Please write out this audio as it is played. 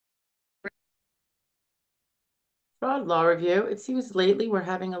Fraud law review. It seems lately we're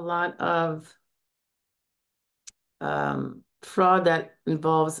having a lot of fraud that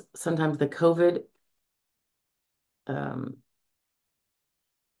involves sometimes the COVID um,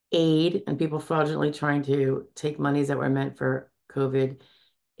 aid and people fraudulently trying to take monies that were meant for COVID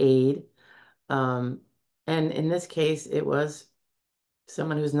aid. Um, and in this case, it was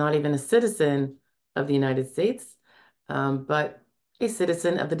someone who's not even a citizen of the United States, but a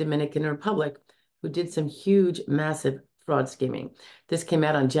citizen of the Dominican Republic who did some huge, massive fraud scheming. This came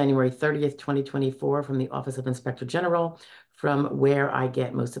out on January 30th, 2024 from the Office of Inspector General, from where I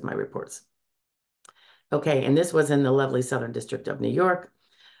get most of my reports. Okay, and this was in the lovely Southern District of New York.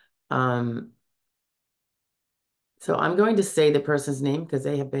 Um, so I'm going to say the person's name because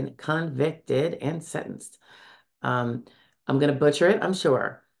they have been convicted and sentenced. Um, I'm going to butcher it, I'm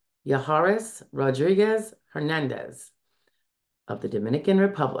sure. Yaharis Rodriguez Hernandez of the Dominican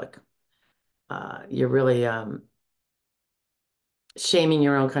Republic. You're really shaming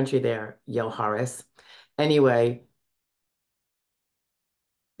your own country there, Yoharis. Anyway,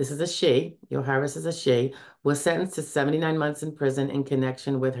 this is a she, Yoharis is a she, was sentenced to 79 months in prison in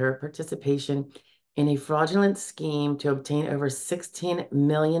connection with her participation in a fraudulent scheme to obtain over $16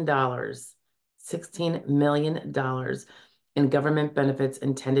 million, $16 million in government benefits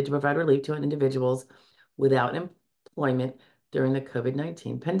intended to provide relief to individuals without employment during the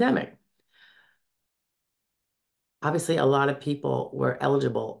COVID-19 pandemic. Obviously, a lot of people were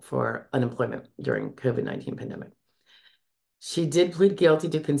eligible for unemployment during COVID-19 pandemic. She did plead guilty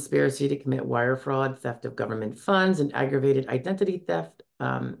to conspiracy to commit wire fraud, theft of government funds, and aggravated identity theft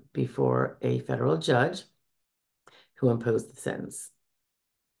before a federal judge who imposed the sentence.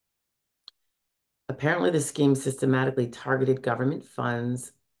 Apparently, the scheme systematically targeted government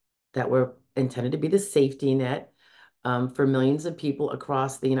funds that were intended to be the safety net for millions of people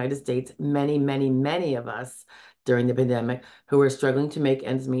across the United States, many, many, many of us during the pandemic who were struggling to make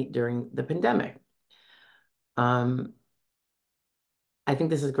ends meet during the pandemic. I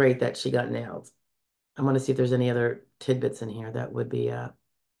think this is great that she got nailed. I want to see if there's any other tidbits in here that would be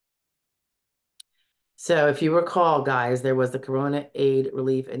So if you recall, guys, there was the Corona Aid,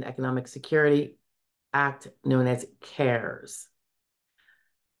 Relief, and Economic Security Act known as CARES.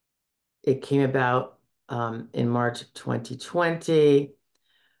 It came about in March 2020.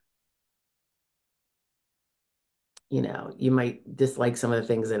 You know, you might dislike some of the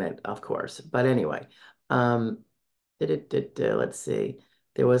things in it, of course. But anyway, let's see.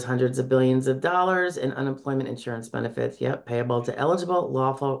 There was hundreds of billions of dollars in unemployment insurance benefits, yep, payable to eligible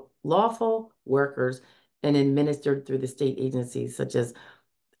lawful workers and administered through the state agencies, such as,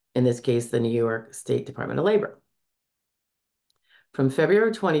 in this case, the New York State Department of Labor. From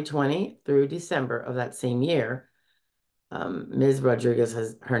February 2020 through December of that same year, Ms.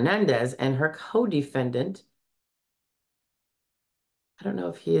 Rodriguez Hernandez and her co-defendant, I don't know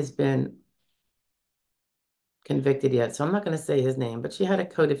if he has been convicted yet, so I'm not going to say his name, but she had a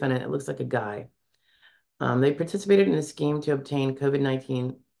co-defendant. It looks like a guy. They participated in a scheme to obtain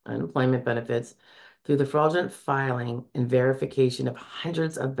COVID-19 unemployment benefits through the fraudulent filing and verification of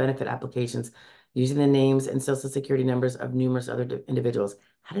hundreds of benefit applications using the names and social security numbers of numerous other individuals.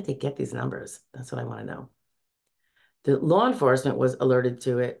 How did they get these numbers? That's what I want to know. The law enforcement was alerted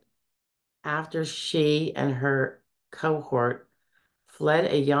to it after she and her cohort fled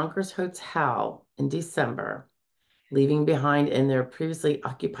a Yonkers hotel in December, leaving behind in their previously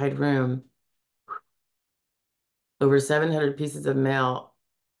occupied room over 700 pieces of mail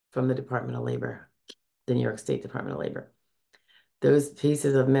from the Department of Labor, the New York State Department of Labor. Those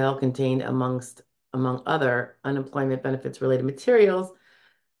pieces of mail contained, among other unemployment benefits related materials,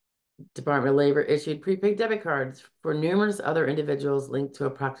 Department of Labor issued prepaid debit cards for numerous other individuals linked to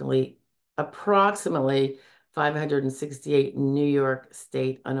approximately 568 New York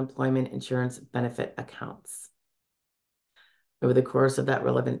State unemployment insurance benefit accounts. Over the course of that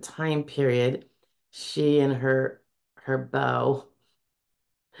relevant time period, she and her beau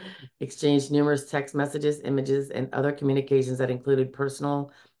exchanged numerous text messages, images, and other communications that included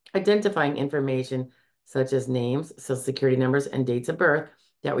personal identifying information such as names, social security numbers, and dates of birth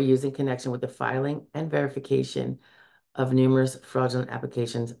that were used in connection with the filing and verification of numerous fraudulent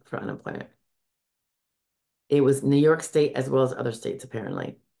applications for unemployment. It was New York State as well as other states,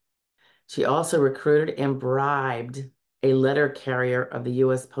 apparently. She also recruited and bribed a letter carrier of the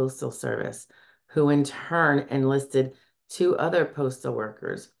U.S. Postal Service, who in turn enlisted two other postal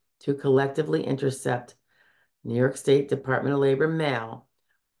workers to collectively intercept New York State Department of Labor mail.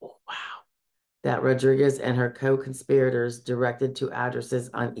 Oh, wow. That Rodriguez and her co-conspirators directed to addresses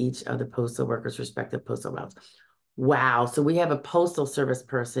on each of the postal workers' respective postal routes. Wow. So we have a postal service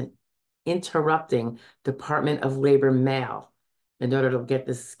person interrupting Department of Labor mail in order to get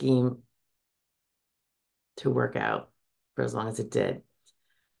this scheme to work out for as long as it did.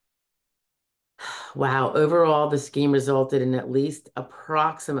 Wow, overall, the scheme resulted in at least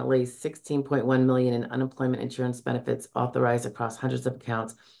approximately 16.1 million in unemployment insurance benefits authorized across hundreds of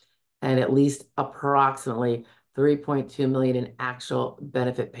accounts, and at least approximately 3.2 million in actual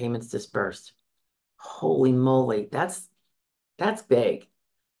benefit payments dispersed. Holy moly, that's big.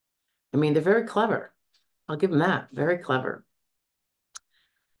 I mean, they're very clever. I'll give them that. Very clever.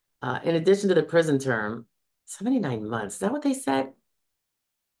 In addition to the prison term, 79 months. Is that what they said?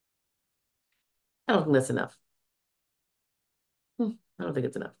 I don't think that's enough. I don't think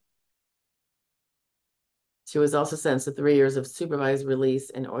it's enough. She was also sentenced to 3 years of supervised release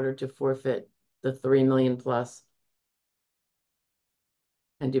in order to forfeit the 3 million plus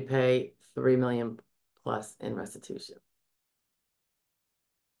and to pay 3 million plus in restitution.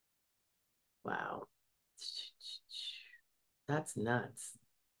 Wow. That's nuts.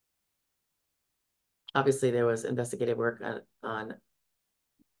 Obviously, there was investigative work on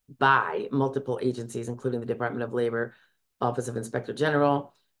by multiple agencies, including the Department of Labor, Office of Inspector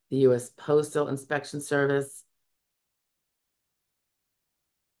General, the U.S. Postal Inspection Service.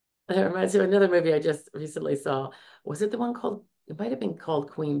 That reminds me of another movie I just recently saw. Was it the one called, it might have been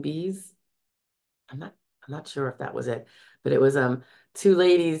called Queen Bees? I'm not sure if that was it, but it was two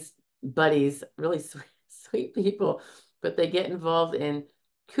ladies, buddies, really sweet people, but they get involved in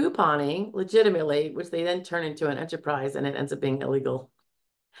couponing legitimately, which they then turn into an enterprise and it ends up being illegal.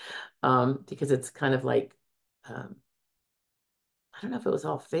 Because it's kind of like I don't know if it was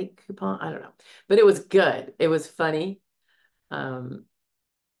all fake coupon, I don't know, but it was good. It was funny. Um,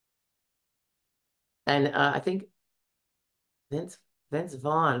 and I think Vince Vince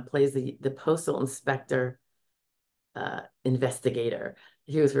Vaughn plays the postal inspector investigator.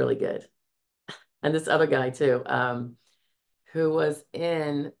 He was really good. And this other guy too, who was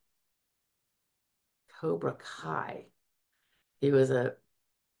in Cobra Kai. He was a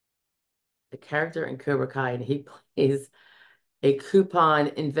character in Cobra Kai, and he plays a coupon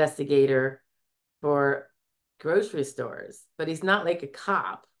investigator for grocery stores. But he's not like a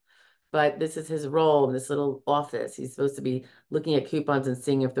cop, but this is his role in this little office. He's supposed to be looking at coupons and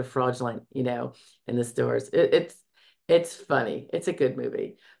seeing if they're fraudulent, in the stores. It's funny. It's a good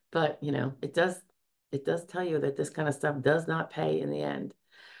movie, but it does tell you that this kind of stuff does not pay in the end.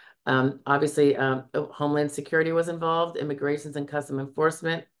 Obviously, Homeland Security was involved, Immigrations and Custom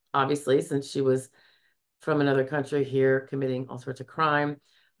Enforcement, obviously, since she was from another country here committing all sorts of crime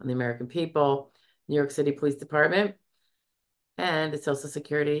on the American people, New York City Police Department, and the Social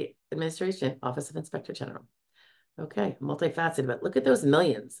Security Administration, Office of Inspector General. Okay, multifaceted, but look at those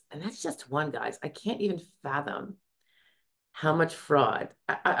millions. And that's just one, guys. I can't even fathom how much fraud.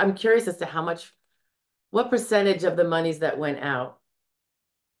 I'm curious as to what percentage of the monies that went out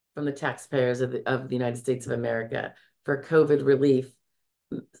from the taxpayers of the United States of America for COVID relief,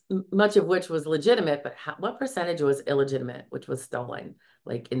 much of which was legitimate, but what percentage was illegitimate, which was stolen?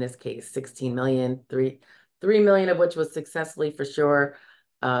 Like in this case, 16 million, 3 million of which was successfully for sure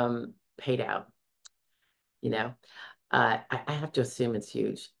paid out. I have to assume it's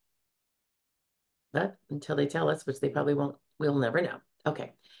huge. But until they tell us, which they probably won't, we'll never know.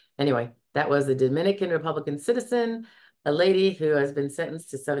 Okay. Anyway, that was a Dominican Republican citizen, a lady who has been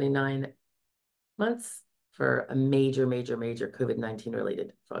sentenced to 79 months for a major, major, major COVID-19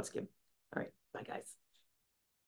 related fraud scheme. All right. Bye, guys.